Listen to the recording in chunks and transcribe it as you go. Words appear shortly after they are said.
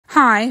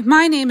Hi,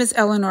 my name is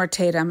Eleanor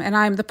Tatum, and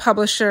I'm the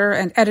publisher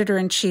and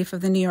editor-in-chief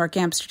of the New York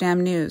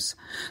Amsterdam News.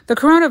 The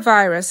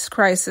coronavirus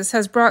crisis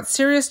has brought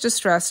serious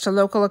distress to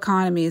local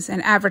economies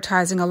and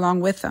advertising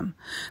along with them.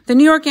 The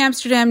New York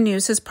Amsterdam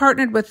News has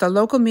partnered with the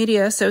Local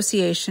Media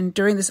Association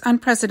during this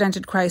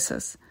unprecedented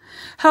crisis.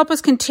 Help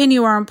us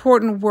continue our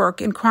important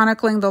work in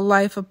chronicling the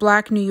life of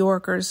Black New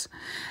Yorkers,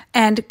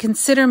 and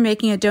consider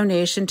making a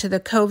donation to the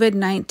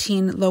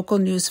COVID-19 Local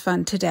News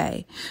Fund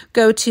today.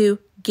 Go to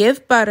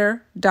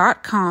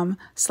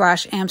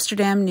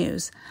givebutter.com/Amsterdam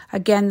News.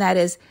 Again, that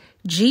is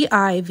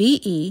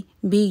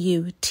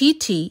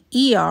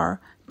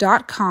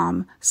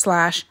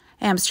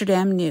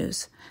givebutter.com/Amsterdam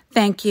News.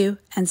 Thank you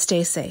and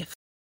stay safe.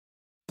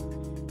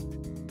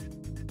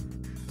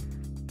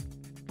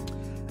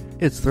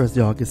 It's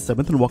Thursday, August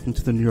 7th, and welcome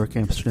to the New York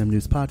Amsterdam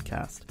News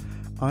Podcast.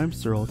 I'm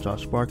Cyril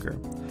Josh Barker.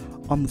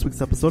 On this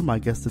week's episode, my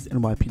guest is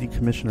NYPD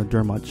Commissioner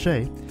Dermot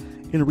Shea.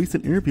 In a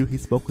recent interview, he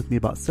spoke with me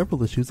about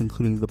several issues,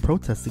 including the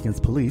protests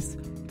against police,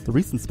 the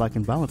recent spike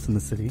in violence in the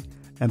city,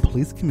 and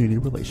police-community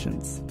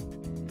relations.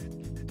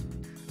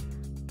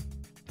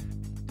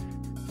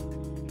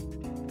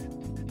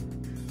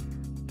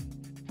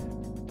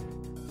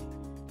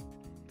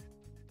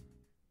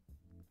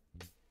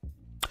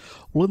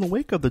 Well, in the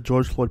wake of the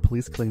George Floyd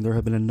police killing, there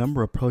have been a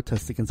number of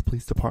protests against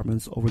police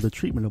departments over the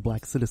treatment of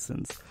Black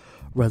citizens.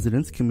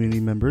 Residents, community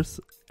members,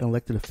 and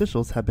elected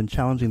officials have been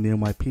challenging the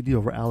NYPD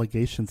over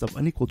allegations of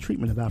unequal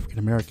treatment of African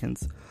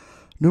Americans.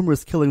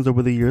 Numerous killings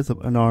over the years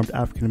of unarmed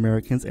African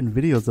Americans and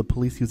videos of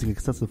police using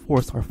excessive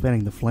force are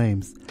fanning the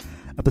flames.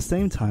 At the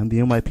same time, the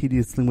NYPD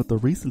is dealing with the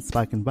recent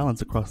spike in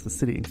violence across the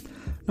city.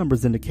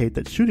 Numbers indicate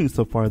that shootings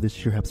so far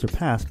this year have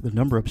surpassed the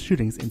number of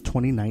shootings in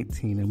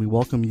 2019. And we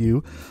welcome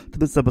you to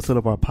this episode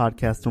of our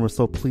podcast, and we're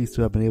so pleased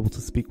to have been able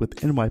to speak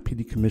with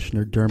NYPD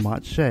Commissioner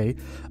Dermot Shea.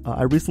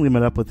 I recently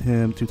met up with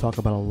him to talk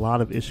about a lot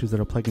of issues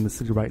that are plaguing the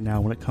city right now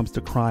when it comes to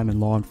crime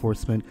and law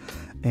enforcement.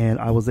 And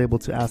I was able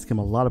to ask him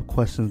a lot of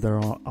questions that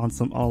are on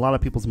a lot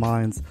of people's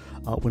minds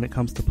when it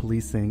comes to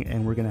policing,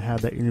 and we're going to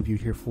have that interview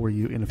here for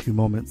you in a few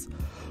moments.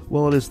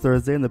 Well, it is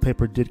Thursday, and the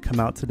paper did come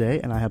out today,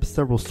 and I have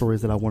several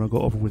stories that I want to go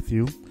over with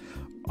you.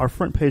 Our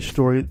front page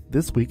story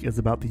this week is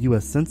about the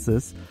U.S.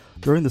 Census.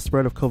 During the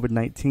spread of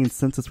COVID-19,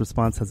 census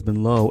response has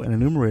been low, and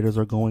enumerators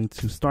are going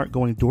to start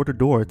going door to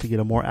door to get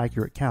a more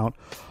accurate count.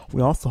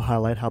 We also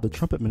highlight how the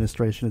Trump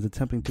administration is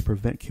attempting to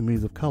prevent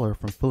communities of color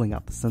from filling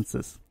out the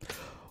census.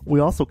 We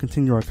also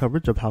continue our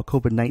coverage of how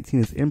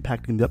COVID-19 is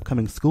impacting the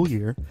upcoming school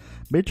year.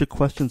 Major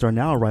questions are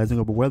now arising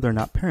over whether or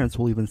not parents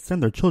will even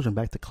send their children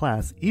back to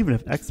class, even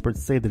if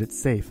experts say that it's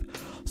safe.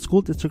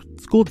 School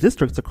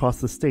districts across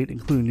the state,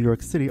 including New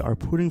York City, are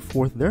putting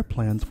forth their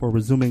plans for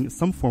resuming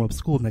some form of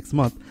school next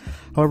month.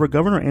 However,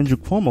 Governor Andrew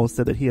Cuomo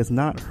said that he has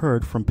not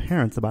heard from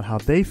parents about how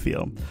they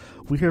feel.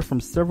 We hear from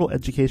several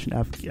education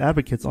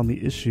advocates on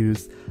the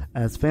issues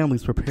as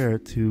families prepare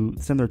to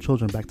send their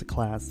children back to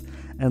class.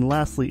 And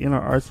lastly, in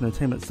our arts and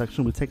entertainment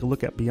section, we take a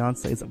look at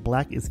Beyonce's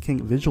Black is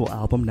King visual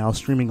album, now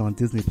streaming on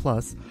Disney+.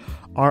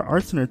 Our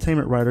arts and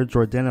entertainment writer,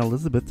 Jordana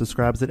Elizabeth,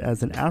 describes it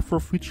as an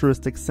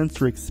Afrofuturistic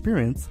sensory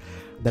experience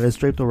that is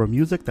draped over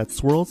music that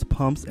swirls,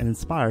 pumps, and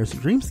inspires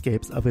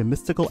dreamscapes of a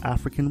mystical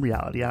African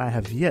reality. And I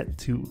have yet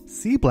to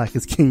see Black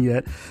is King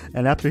yet,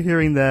 and after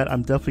hearing that,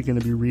 I'm definitely going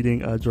to be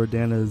reading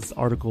Jordana's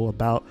article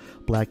about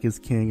Black is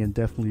King and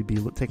definitely be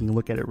taking a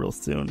look at it real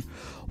soon.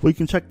 Well, you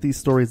can check these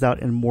stories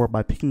out and more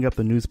by picking up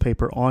the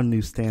newspaper on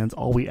newsstands.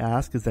 All we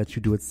ask is that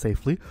you do it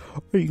safely,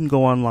 or you can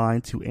go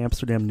online to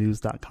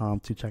amsterdamnews.com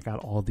to check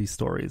out all these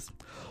stories.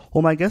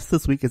 Well, my guest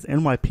this week is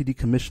NYPD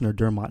Commissioner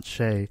Dermot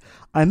Shea.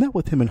 I met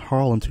with him in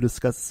Harlem to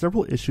discuss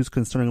several issues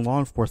concerning law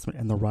enforcement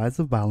and the rise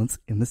of violence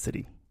in the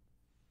city.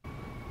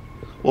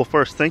 Well,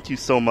 first, thank you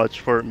so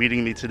much for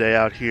meeting me today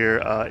out here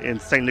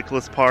in St.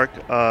 Nicholas Park.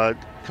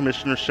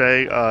 Commissioner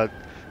Shea, how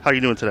are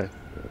you doing today?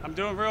 I'm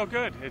doing real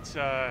good. It's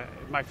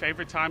my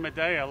favorite time of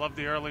day. I love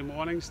the early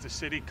mornings. The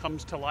city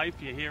comes to life.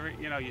 You hear it.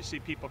 You see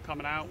people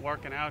coming out,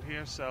 working out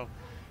here. So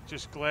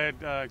just glad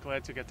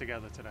to get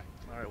together today.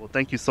 All right. Well,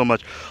 thank you so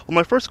much. Well,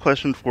 my first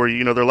question for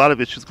you, there are a lot of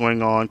issues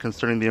going on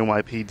concerning the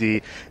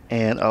NYPD,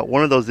 and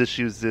one of those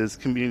issues is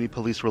community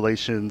police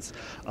relations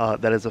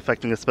that is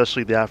affecting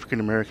especially the African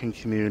American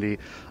community.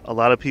 A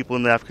lot of people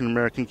in the African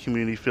American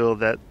community feel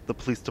that the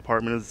police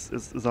department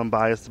is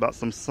unbiased about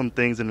some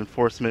things in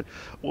enforcement.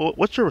 Well,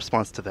 what's your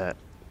response to that?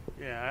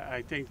 Yeah,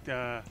 I think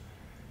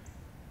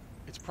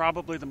it's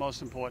probably the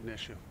most important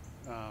issue.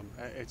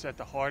 It's at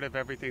the heart of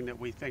everything that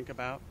we think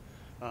about.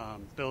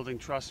 Building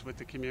trust with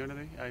the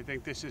community. I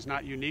think this is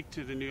not unique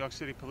to the New York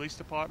City Police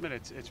Department.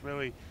 It's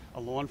really a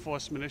law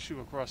enforcement issue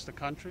across the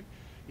country.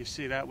 You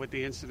see that with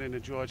the incident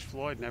of George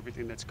Floyd and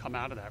everything that's come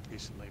out of that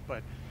recently.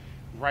 But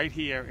right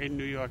here in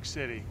New York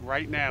City,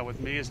 right now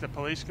with me as the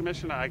police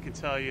commissioner, I can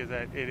tell you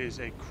that it is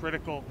a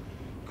critical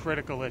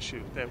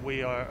issue that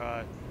we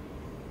are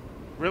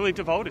really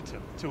devoted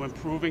to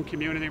improving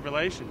community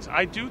relations.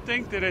 I do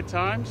think that at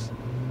times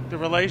the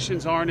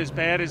relations aren't as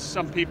bad as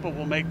some people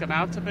will make them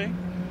out to be.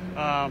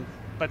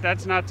 But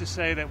that's not to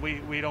say that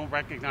we don't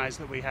recognize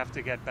that we have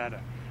to get better.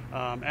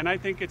 And I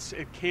think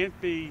it can't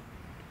be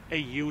a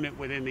unit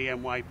within the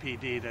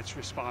NYPD that's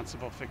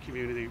responsible for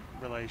community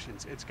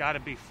relations. It's got to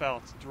be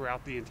felt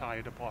throughout the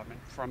entire department,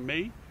 from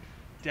me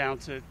down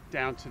to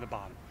the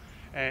bottom.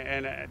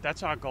 And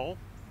that's our goal.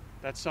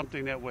 That's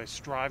something that we're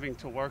striving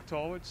to work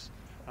towards.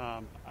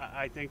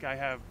 I think I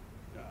have,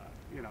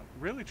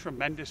 really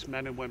tremendous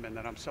men and women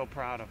that I'm so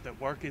proud of that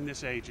work in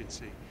this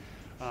agency.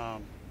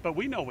 But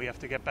we know we have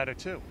to get better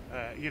too.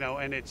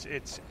 And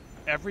it's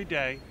every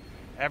day,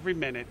 every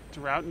minute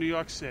throughout New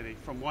York City,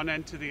 from one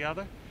end to the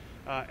other.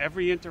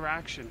 Every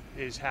interaction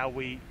is how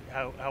we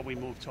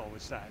move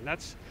towards that. And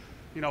that's,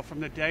 from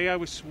the day I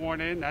was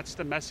sworn in, that's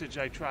the message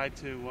I tried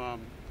to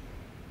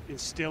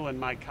instill in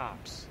my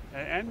cops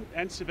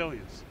and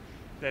civilians.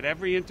 That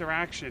every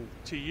interaction,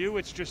 to you,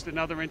 it's just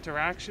another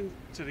interaction.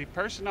 To the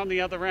person on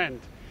the other end,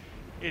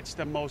 it's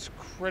the most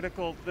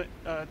critical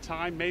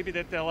time maybe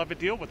that they'll ever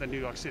deal with a New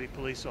York City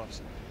police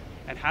officer.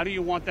 And how do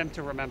you want them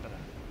to remember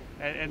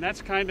that? And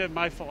that's kind of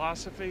my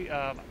philosophy.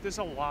 There's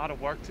a lot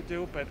of work to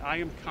do, but I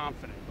am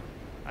confident.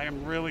 I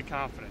am really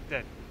confident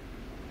that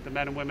the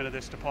men and women of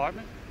this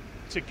department,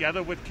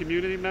 together with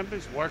community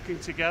members, working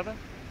together,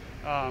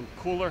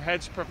 cooler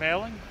heads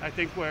prevailing, I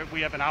think we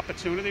have an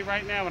opportunity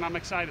right now, and I'm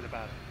excited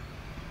about it.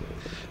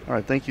 All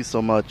right, thank you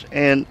so much.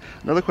 And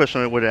another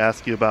question I wanted to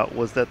ask you about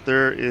was that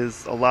there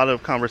is a lot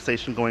of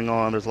conversation going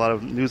on. There's a lot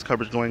of news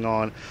coverage going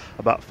on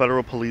about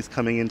federal police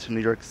coming into New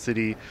York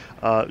City.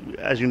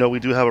 As you know, we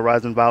do have a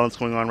rise in violence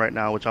going on right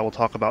now, which I will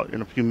talk about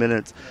in a few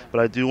minutes.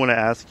 But I do want to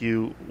ask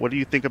you, what do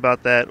you think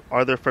about that?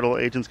 Are there federal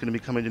agents going to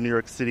be coming to New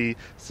York City,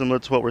 similar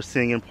to what we're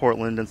seeing in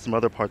Portland and some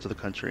other parts of the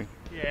country?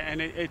 Yeah,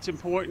 and it's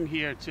important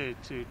here to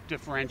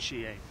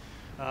differentiate.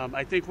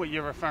 I think what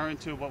you're referring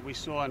to, what we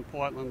saw in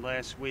Portland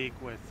last week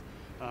with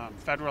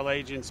federal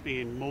agents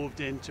being moved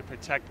in to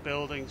protect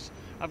buildings,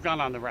 I've gone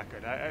on the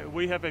record.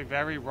 We have a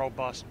very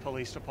robust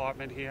police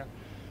department here,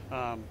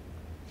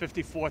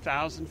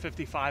 54,000,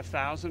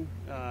 55,000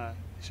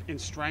 in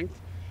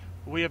strength.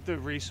 We have the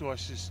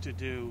resources to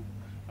do,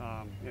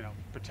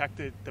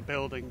 protect the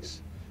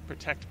buildings,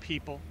 protect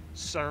people,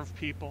 serve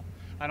people.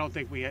 I don't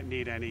think we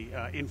need any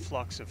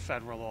influx of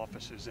federal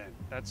officers in.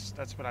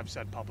 That's what I've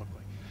said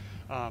publicly.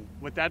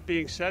 With that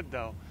being said,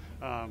 though,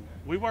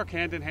 we work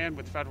hand in hand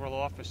with federal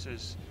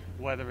officers,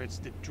 whether it's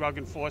the Drug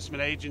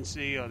Enforcement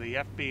Agency or the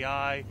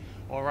FBI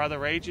or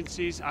other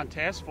agencies on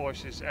task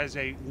forces as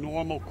a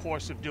normal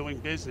course of doing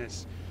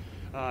business.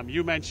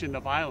 You mentioned the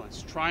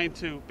violence, trying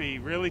to be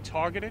really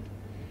targeted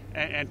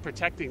and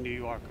protecting New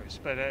Yorkers.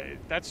 But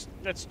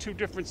that's two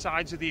different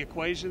sides of the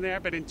equation there.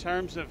 But in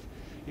terms of,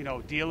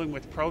 dealing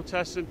with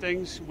protests and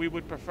things, we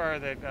would prefer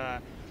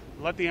that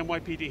let the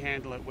NYPD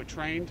handle it. We're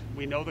trained,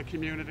 we know the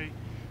community,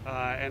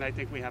 and I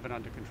think we have it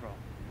under control.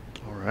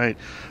 All right.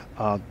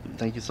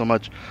 Thank you so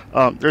much.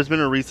 There's been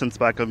a recent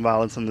spike of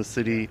violence in the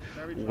city.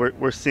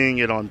 We're seeing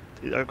it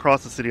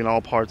across the city in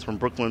all parts, from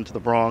Brooklyn to the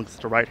Bronx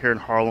to right here in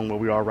Harlem where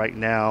we are right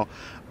now.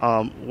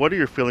 What are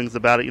your feelings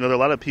about it? There are a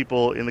lot of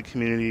people in the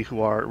community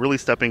who are really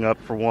stepping up.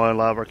 For one, a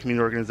lot of our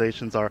community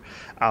organizations are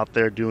out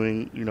there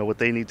doing, what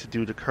they need to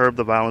do to curb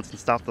the violence and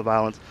stop the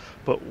violence.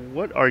 But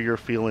what are your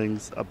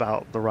feelings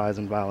about the rise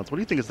in violence? What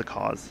do you think is the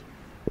cause?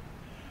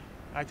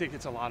 I think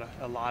it's a lot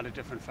of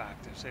different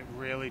factors. It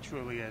really,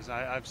 truly is.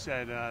 I've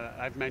said,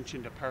 I've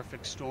mentioned a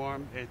perfect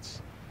storm.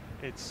 It's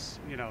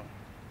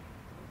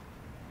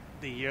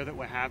the year that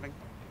we're having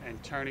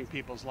and turning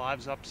people's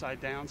lives upside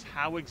down.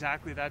 How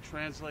exactly that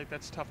translates,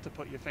 that's tough to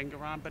put your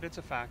finger on, but it's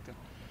a factor.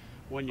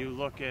 When you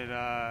look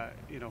at,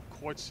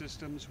 court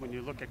systems, when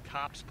you look at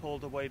cops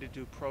pulled away to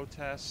do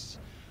protests,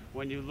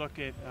 when you look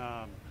at,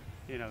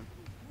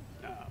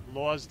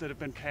 laws that have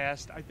been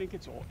passed, I think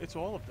it's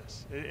all of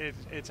this.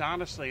 It's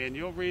honestly, and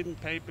you'll read in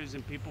papers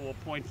and people will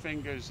point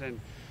fingers and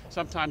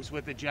sometimes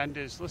with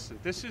agendas. Listen,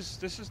 this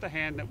is the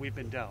hand that we've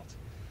been dealt.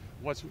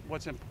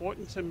 What's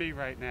important to me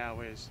right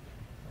now is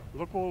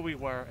look where we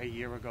were a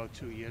year ago,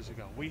 2 years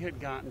ago. We had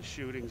gotten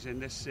shootings in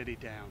this city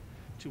down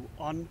to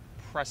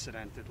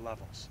unprecedented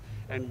levels,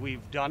 and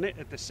we've done it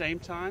at the same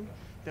time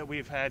that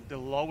we've had the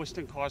lowest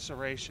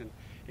incarceration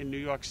in New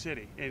York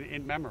City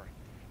in memory.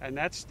 And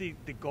that's the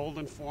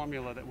golden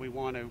formula that we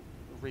want to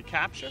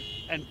recapture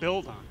and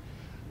build on.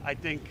 I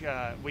think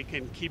we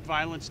can keep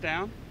violence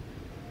down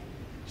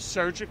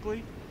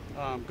surgically,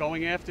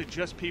 going after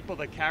just people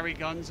that carry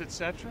guns,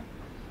 etc.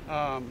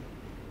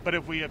 But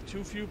if we have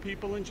too few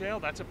people in jail,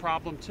 that's a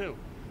problem too.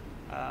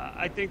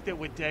 I think that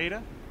with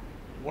data,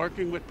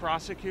 working with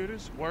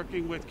prosecutors,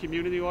 working with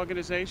community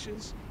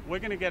organizations, we're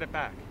going to get it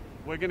back.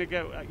 We're going to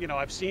go,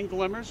 I've seen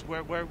glimmers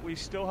where we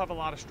still have a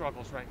lot of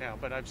struggles right now,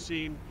 but I've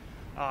seen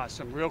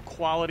some real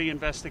quality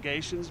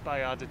investigations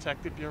by our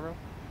detective bureau,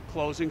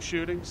 closing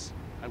shootings.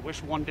 I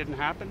wish one didn't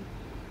happen.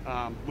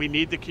 We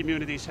need the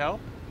community's help.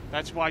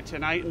 That's why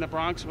tonight in the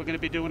Bronx we're going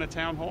to be doing a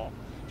town hall,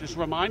 just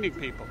reminding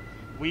people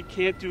we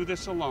can't do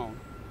this alone.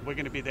 We're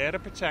going to be there to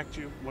protect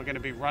you. We're going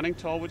to be running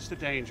towards the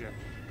danger,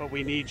 but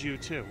we need you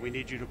too. We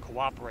need you to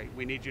cooperate.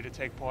 We need you to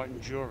take part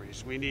in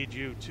juries. We need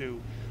you to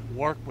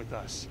work with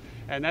us.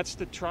 And that's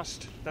the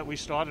trust that we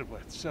started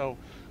with. So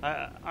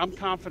I'm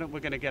confident we're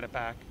going to get it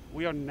back.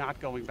 We are not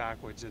going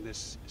backwards in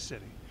this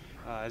city.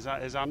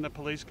 As I'm the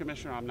police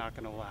commissioner, I'm not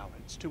going to allow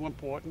it. It's too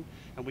important,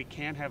 and we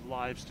can't have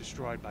lives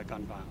destroyed by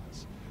gun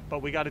violence.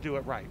 But we got to do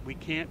it right. We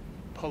can't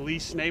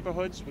police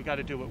neighborhoods. We got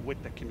to do it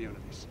with the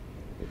communities.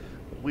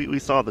 We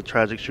saw the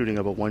tragic shooting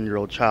of a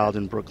 1-year-old child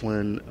in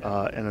Brooklyn,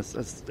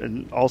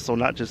 and also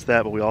not just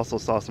that, but we also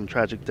saw some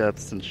tragic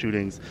deaths and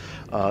shootings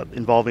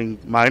involving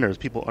minors,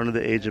 people under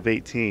the age of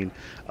 18.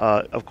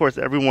 Of course,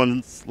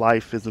 everyone's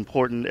life is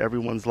important.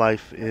 Everyone's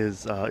life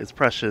is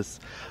precious,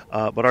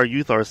 but our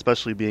youth are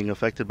especially being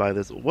affected by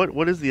this.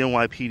 What is the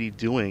NYPD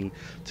doing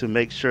to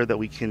make sure that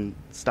we can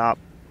stop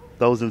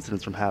those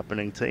incidents from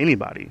happening to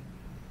anybody?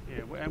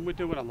 Yeah, and we're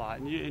doing a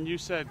lot. And you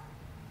said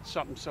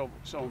something so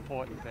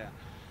important there.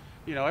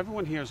 You know,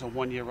 everyone hears a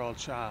 1-year-old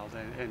child,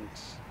 and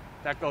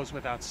that goes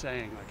without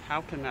saying. Like, how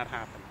can that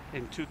happen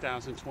in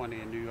 2020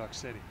 in New York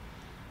City?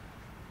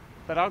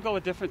 But I'll go a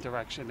different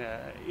direction.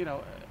 You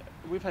know,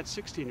 we've had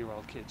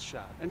 16-year-old kids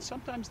shot, and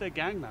sometimes they're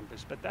gang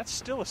members, but that's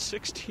still a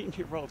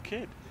 16-year-old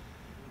kid.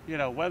 You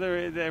know,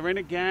 whether they're in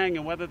a gang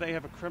and whether they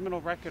have a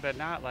criminal record or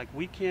not, like,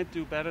 we can't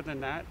do better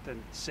than that,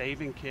 than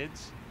saving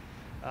kids.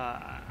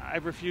 I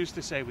refuse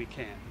to say we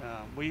can't.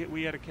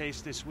 We had a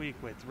case this week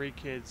with 3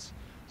 kids,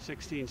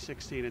 16,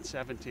 16, and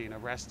 17,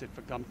 arrested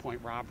for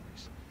gunpoint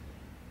robberies.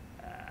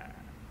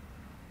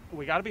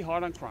 We got to be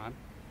hard on crime.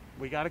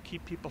 We got to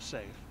keep people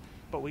safe.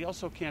 But we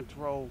also can't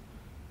throw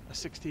a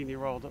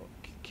 16-year-old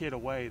kid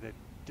away that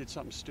did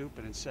something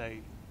stupid and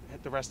say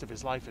the rest of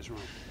his life is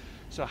ruined.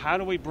 So how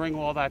do we bring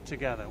all that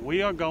together?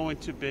 We are going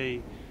to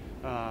be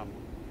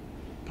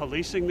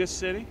policing this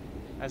city,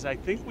 as I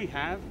think we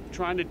have,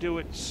 trying to do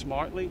it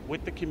smartly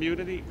with the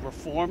community,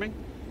 reforming.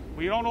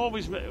 We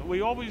always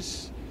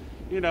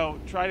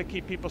try to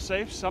keep people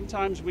safe.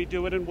 Sometimes we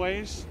do it in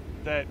ways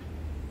that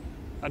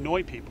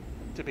annoy people,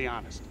 to be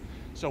honest.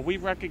 So we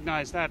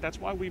recognize that. That's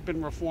why we've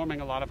been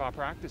reforming a lot of our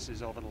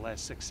practices over the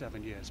last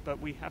 6-7 years. But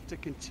we have to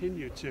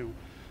continue to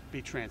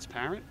be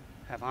transparent,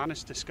 have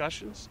honest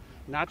discussions,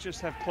 not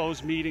just have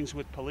closed meetings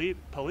with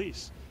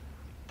police.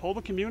 Pull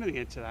the community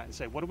into that and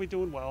say, what are we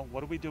doing well?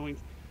 What are we doing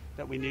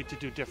that we need to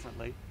do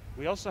differently?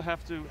 We also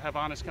have to have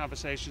honest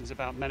conversations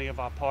about many of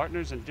our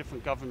partners and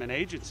different government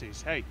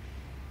agencies. Hey,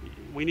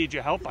 we need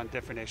your help on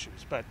different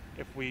issues. But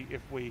if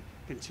we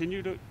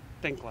continue to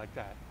think like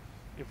that,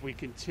 if we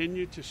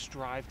continue to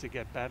strive to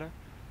get better,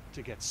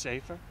 to get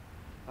safer,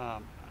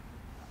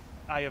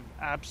 I have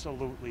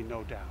absolutely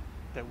no doubt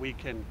that we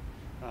can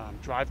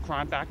drive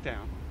crime back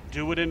down,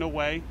 do it in a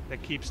way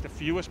that keeps the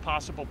fewest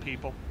possible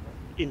people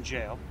in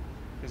jail.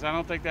 Because I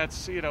don't think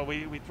that's,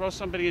 we throw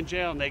somebody in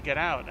jail and they get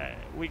out.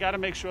 We got to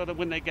make sure that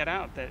when they get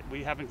out that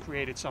we haven't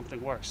created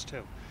something worse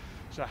too.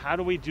 So how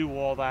do we do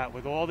all that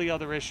with all the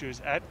other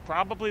issues at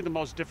probably the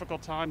most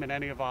difficult time in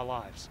any of our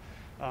lives?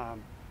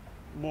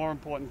 More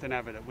important than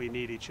ever that we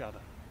need each other.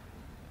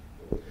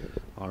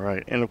 All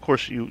right. And of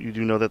course, you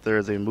do know that there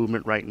is a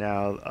movement right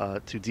now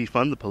to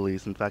defund the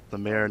police. In fact, the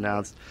mayor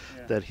announced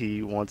that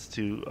he wants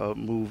to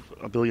move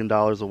 $1 billion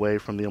away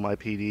from the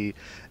NYPD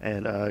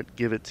and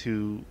give it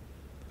to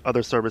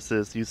other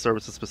services, youth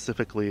services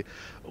specifically.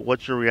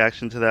 What's your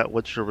reaction to that?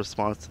 What's your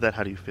response to that?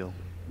 How do you feel?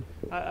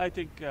 I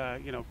think,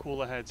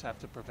 cooler heads have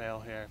to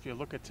prevail here. If you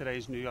look at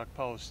today's New York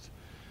Post,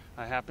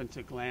 I happened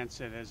to glance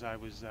at it as I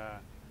was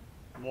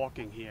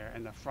walking here,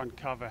 and the front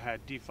cover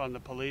had defund the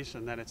police,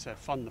 and then it said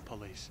fund the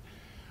police.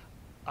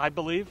 I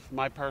believe,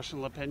 my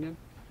personal opinion,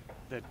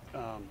 that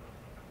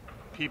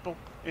people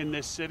in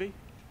this city,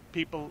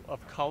 people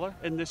of color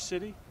in this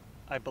city,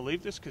 I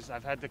believe this because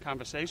I've had the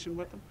conversation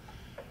with them,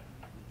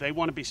 they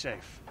want to be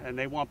safe, and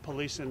they want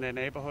police in their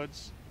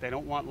neighborhoods. They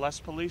don't want less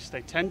police.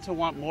 They tend to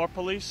want more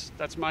police.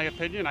 That's my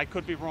opinion. I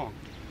could be wrong.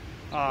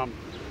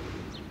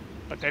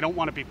 But they don't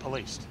want to be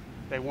policed.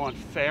 They want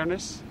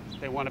fairness.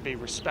 They want to be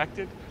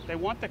respected. They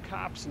want the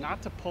cops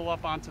not to pull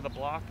up onto the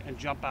block and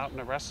jump out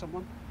and arrest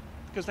someone,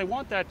 because they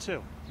want that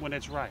too when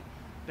it's right.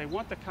 They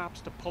want the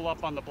cops to pull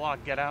up on the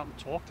block, get out and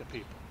talk to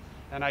people.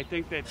 And I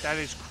think that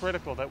is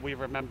critical that we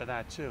remember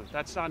that too.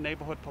 That's our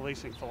neighborhood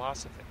policing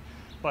philosophy.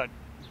 But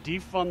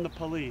defund the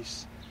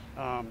police.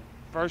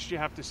 First, you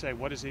have to say,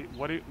 what does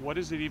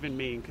it even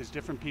mean? Because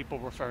different people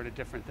refer to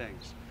different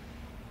things.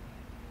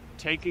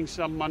 Taking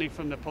some money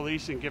from the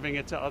police and giving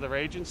it to other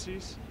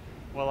agencies.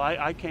 Well,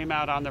 I came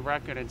out on the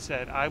record and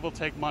said I will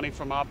take money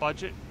from our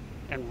budget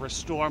and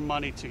restore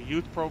money to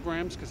youth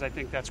programs because I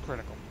think that's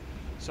critical.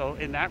 So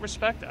in that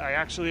respect, I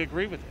actually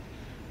agree with it.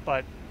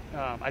 But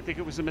I think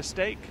it was a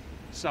mistake,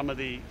 some of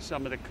the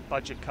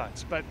budget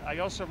cuts. But I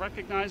also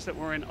recognize that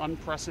we're in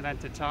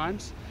unprecedented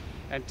times,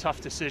 and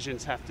tough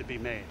decisions have to be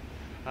made.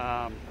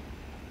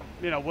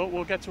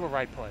 We'll get to a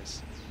right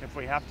place. If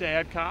we have to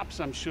add cops,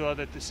 I'm sure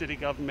that the city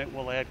government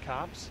will add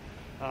cops.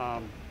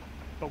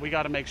 But we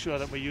got to make sure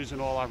that we're using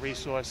all our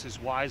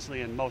resources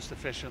wisely and most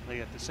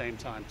efficiently at the same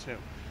time, too.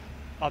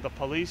 Are the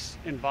police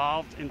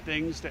involved in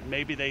things that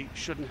maybe they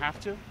shouldn't have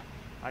to?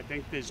 I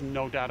think there's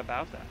no doubt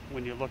about that.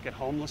 When you look at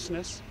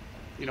homelessness,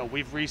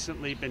 We've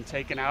recently been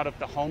taken out of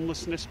the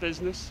homelessness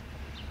business.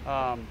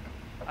 I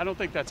don't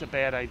think that's a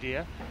bad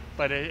idea,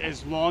 but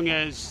as long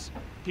as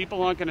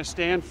people aren't going to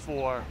stand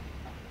for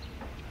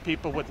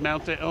people with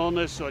mental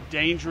illness or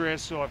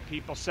dangerous or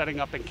people setting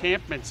up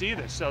encampments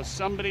either. So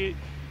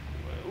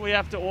we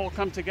have to all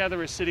come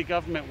together as city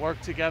government,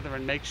 work together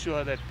and make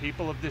sure that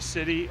people of this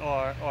city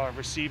are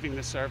receiving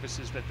the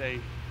services that they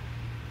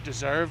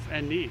deserve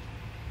and need.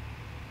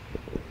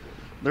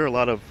 There are a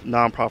lot of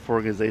nonprofit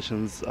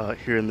organizations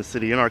here in the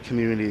city, in our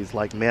communities,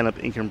 like Man Up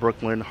Inc. in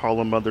Brooklyn,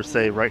 Harlem Mothers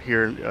Say right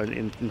here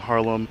in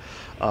Harlem,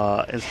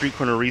 and Street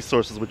Corner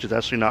Resources, which is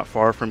actually not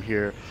far from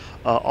here.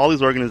 All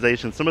these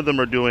organizations, some of them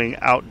are doing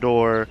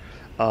outdoor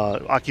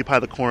Occupy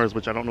the Corners,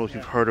 which I don't know if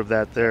you've heard of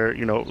that. They're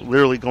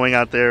literally going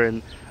out there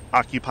and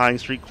occupying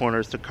street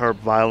corners to curb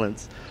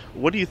violence.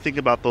 What do you think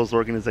about those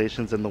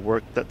organizations and the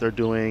work that they're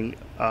doing?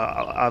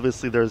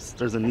 Obviously, there's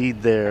a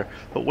need there,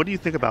 but what do you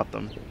think about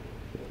them?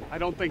 I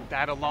don't think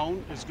that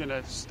alone is going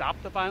to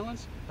stop the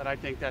violence, but I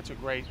think that's a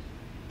great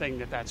thing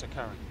that's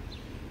occurring.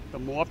 The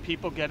more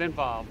people get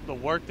involved, the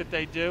work that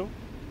they do,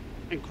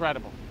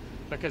 incredible.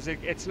 Because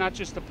it's not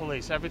just the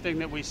police. Everything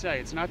that we say,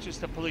 it's not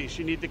just the police.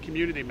 You need the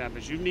community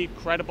members. You need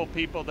credible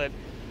people that,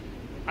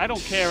 I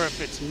don't care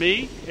if it's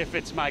me, if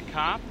it's my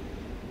cop,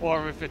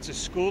 or if it's a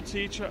school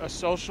teacher, a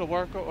social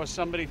worker, or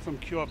somebody from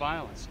Cure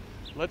Violence.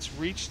 Let's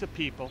reach the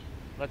people.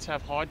 Let's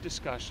have hard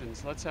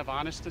discussions. Let's have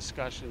honest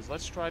discussions.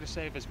 Let's try to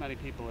save as many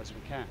people as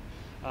we can.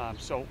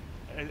 So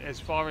as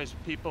far as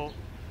people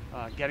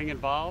getting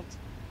involved,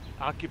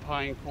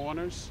 occupying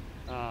corners,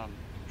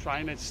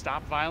 trying to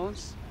stop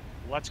violence,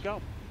 let's go.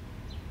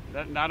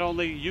 Not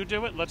only you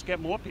do it, let's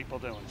get more people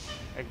doing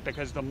it.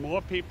 Because the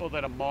more people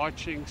that are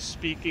marching,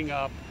 speaking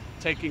up,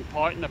 taking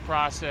part in the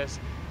process,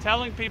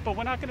 telling people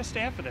we're not going to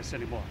stand for this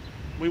anymore.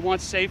 We want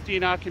safety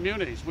in our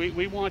communities.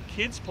 We want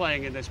kids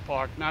playing in this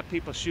park, not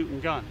people shooting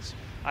guns.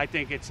 I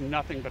think it's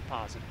nothing but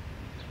positive.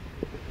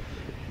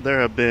 There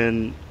have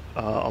been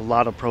a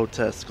lot of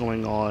protests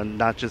going on,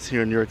 not just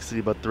here in New York City,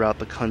 but throughout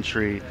the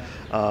country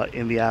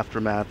in the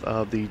aftermath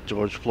of the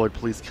George Floyd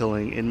police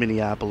killing in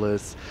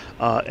Minneapolis.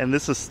 And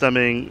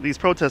these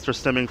protests are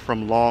stemming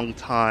from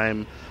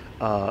long-time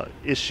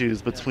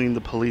issues between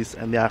the police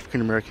and the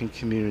African-American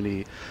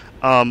community.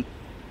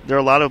 There are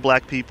a lot of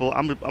black people.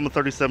 I'm a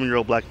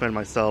 37-year-old black man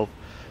myself.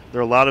 There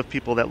are a lot of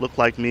people that look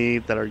like me,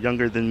 that are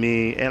younger than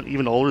me, and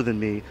even older than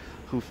me,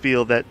 who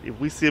feel that if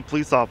we see a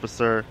police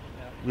officer,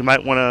 we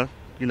might want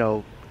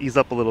to, ease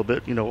up a little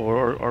bit,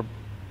 or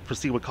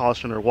proceed with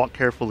caution or walk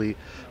carefully,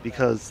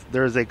 because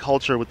there is a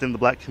culture within the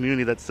black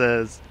community that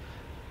says,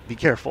 be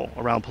careful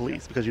around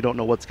police because you don't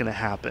know what's going to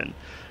happen.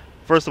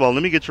 First of all,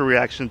 let me get your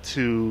reaction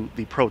to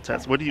the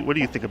protests. What do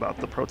you think about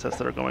the protests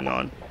that are going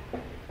on?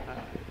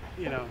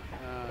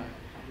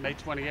 May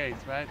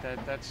 28th, right?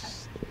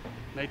 That's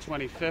May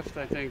 25th,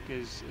 I think,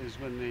 is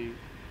when the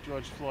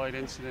George Floyd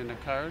incident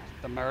occurred,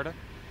 the murder.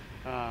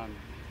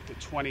 The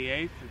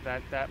 28th,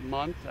 that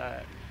month,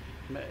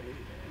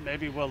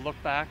 maybe we'll look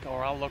back,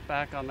 or I'll look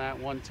back on that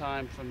one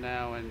time from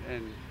now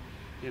and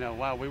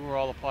wow, we were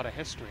all a part of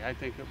history. I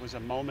think it was a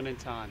moment in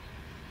time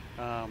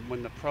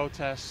when the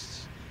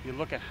protests, you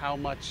look at how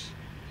much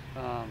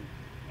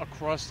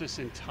across this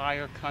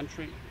entire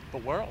country, the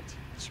world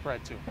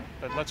spread to.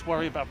 But let's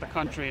worry about the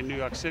country in New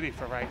York City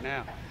for right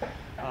now.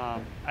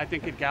 I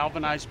think it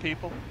galvanized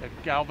people. It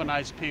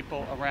galvanized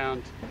people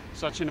around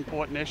such an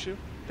important issue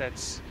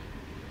that's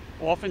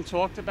often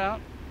talked about.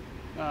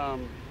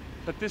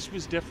 But this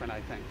was different,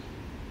 I think.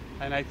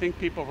 And I think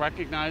people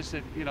recognize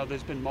that,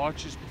 there's been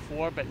marches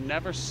before, but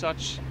never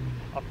such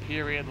a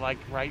period like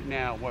right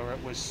now where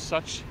it was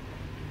such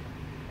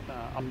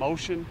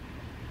emotion.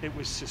 It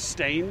was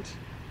sustained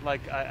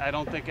like I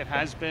don't think it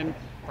has been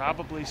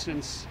probably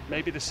since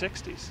maybe the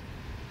 60s.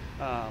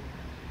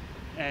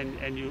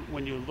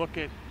 When you look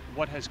at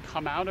what has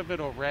come out of it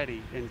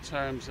already in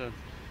terms of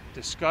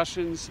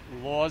discussions,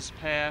 laws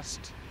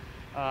passed,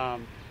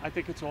 I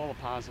think it's all a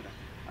positive.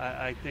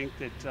 I think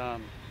that,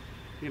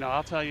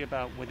 I'll tell you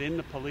about within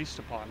the police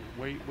department.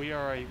 We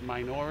are a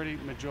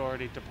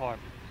majority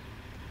department.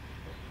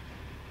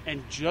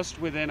 And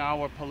just within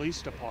our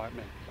police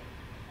department,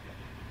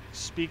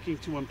 speaking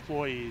to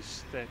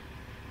employees that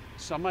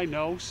some I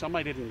know, some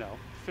I didn't know,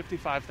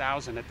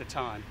 55,000 at the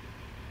time.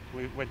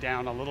 We're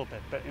down a little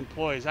bit, but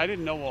employees, I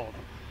didn't know all of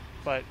them,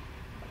 but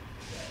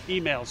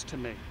emails to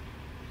me.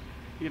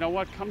 You know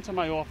what, come to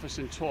my office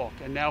and talk,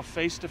 and now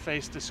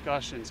face-to-face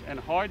discussions and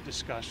hard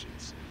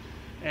discussions,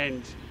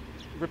 and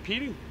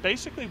repeating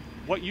basically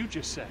what you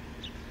just said.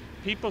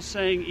 People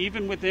saying,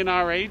 even within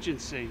our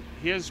agency,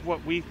 here's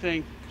what we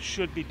think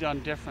should be done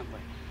differently,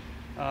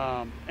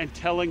 and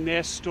telling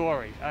their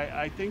story.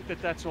 I think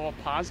that that's all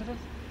positive,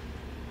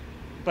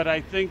 but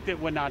I think that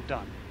we're not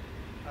done.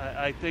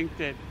 I think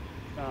that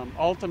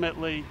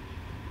ultimately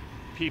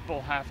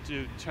people have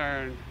to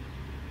turn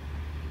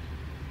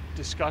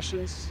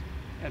discussions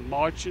and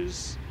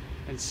marches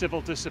and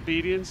civil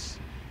disobedience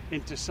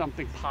into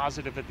something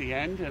positive at the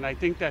end, and I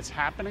think that's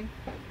happening.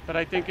 But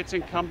I think it's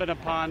incumbent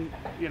upon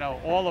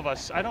all of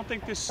us. I don't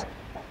think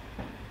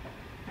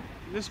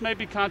this may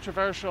be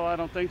controversial. I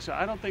don't think so.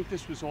 I don't think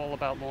this was all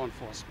about law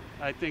enforcement.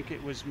 I think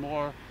it was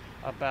more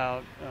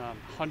about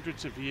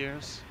hundreds of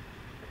years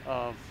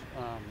of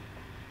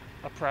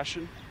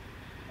oppression,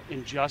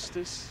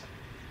 injustice,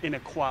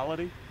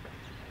 inequality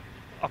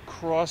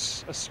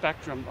across a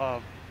spectrum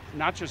of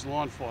not just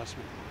law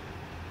enforcement,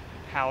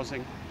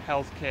 housing,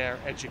 healthcare,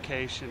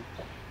 education,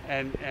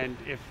 and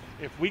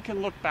if we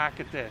can look back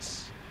at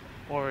this,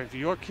 or if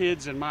your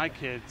kids and my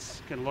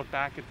kids can look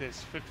back at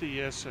this 50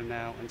 years from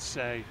now and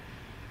say,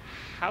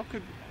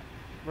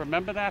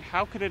 remember that?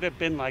 How could it have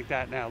been like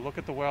that now? Look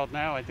at the world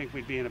now. I think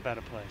we'd be in a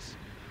better place.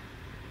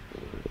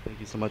 Thank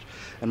you so much.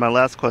 And my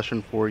last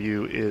question for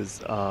you is,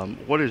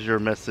 what is your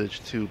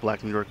message to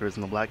Black New Yorkers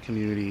and the Black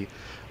community?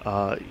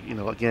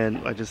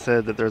 Again, I just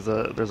said that there's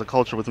a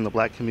culture within the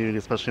Black community,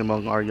 especially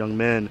among our young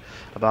men,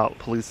 about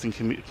police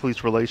and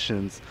police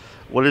relations.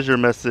 What is your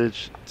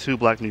message to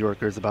Black New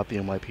Yorkers about the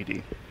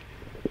NYPD?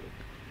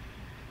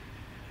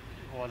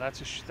 Well,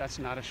 that's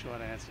not a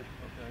short answer,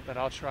 okay, but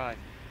I'll try.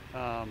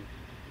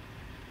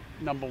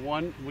 Number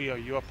one, we are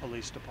your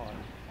police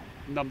department.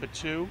 Number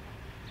two,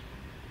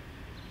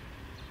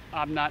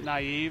 I'm not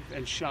naive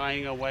and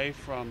shying away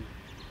from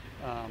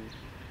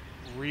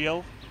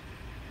real,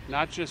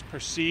 not just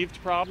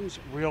perceived problems,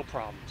 real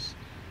problems.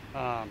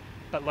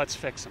 But let's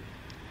fix them.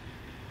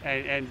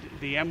 And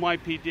the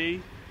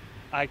NYPD,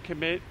 I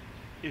commit,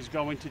 is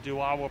going to do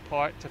our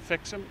part to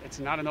fix them. It's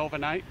not an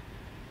overnight.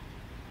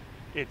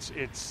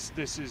 This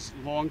is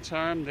long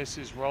term. This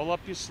is roll up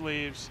your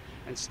sleeves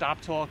and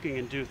stop talking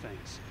and do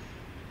things.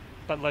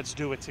 But let's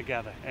do it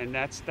together. And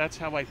that's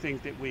how I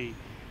think that we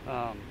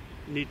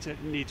need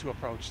to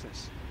approach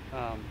this.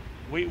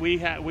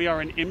 We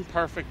are an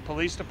imperfect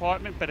police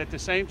department, but at the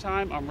same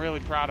time, I'm really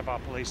proud of our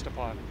police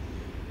department.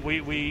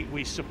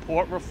 We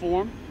support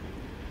reform.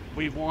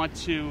 We want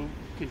to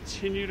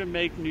continue to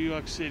make New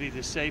York City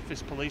the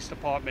safest police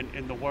department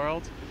in the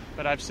world.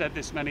 But I've said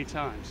this many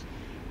times.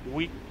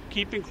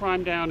 Keeping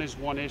crime down is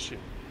one issue.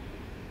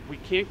 We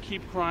can't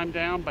keep crime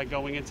down by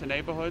going into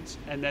neighborhoods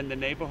and then the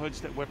neighborhoods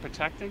that we're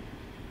protecting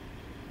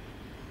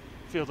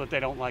feel that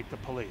they don't like the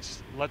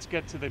police. Let's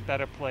get to the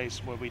better place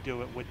where we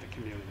do it with the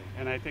community.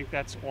 And I think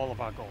that's all of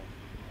our goal.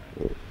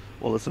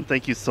 Well, listen,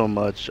 thank you so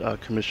much,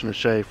 Commissioner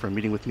Shea, for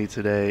meeting with me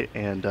today,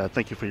 and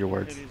thank you for your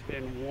words. It has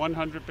been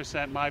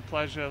 100% my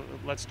pleasure.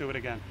 Let's do it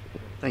again.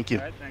 Thank you.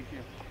 All right, thank you.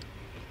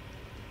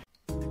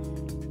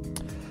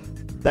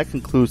 That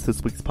concludes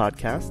this week's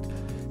podcast.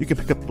 You can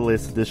pick up the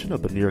latest edition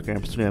of the New York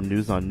Amsterdam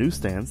News on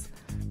newsstands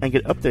and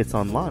get updates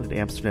online at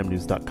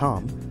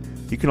amsterdamnews.com.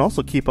 You can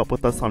also keep up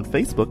with us on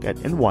Facebook at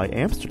NY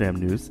Amsterdam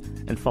News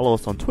and follow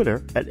us on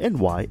Twitter at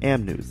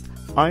NYAmNews.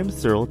 I'm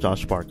Cyril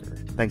Josh Barker.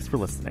 Thanks for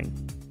listening.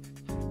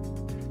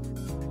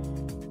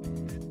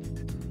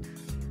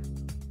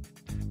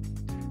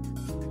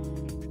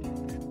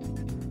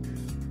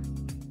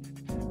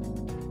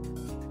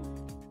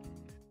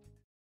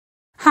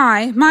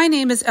 Hi, my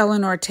name is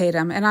Eleanor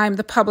Tatum, and I'm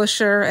the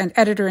publisher and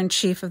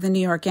editor-in-chief of the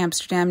New York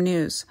Amsterdam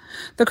News.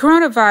 The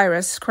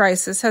coronavirus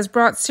crisis has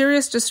brought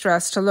serious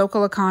distress to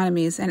local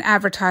economies and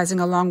advertising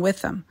along with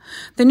them.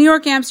 The New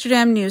York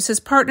Amsterdam News has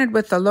partnered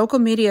with the Local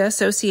Media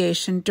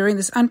Association during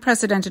this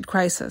unprecedented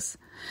crisis.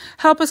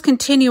 Help us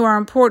continue our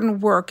important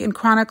work in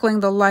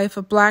chronicling the life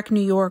of Black New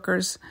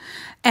Yorkers,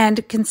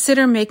 and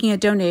consider making a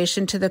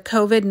donation to the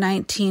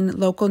COVID-19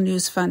 Local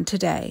News Fund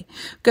today.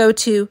 Go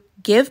to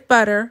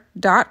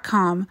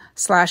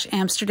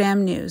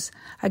givebutter.com/Amsterdam News.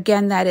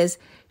 Again, that is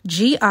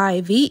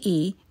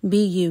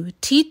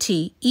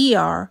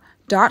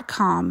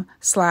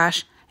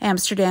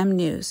givebutter.com/Amsterdam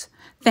News.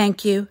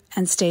 Thank you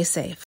and stay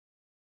safe.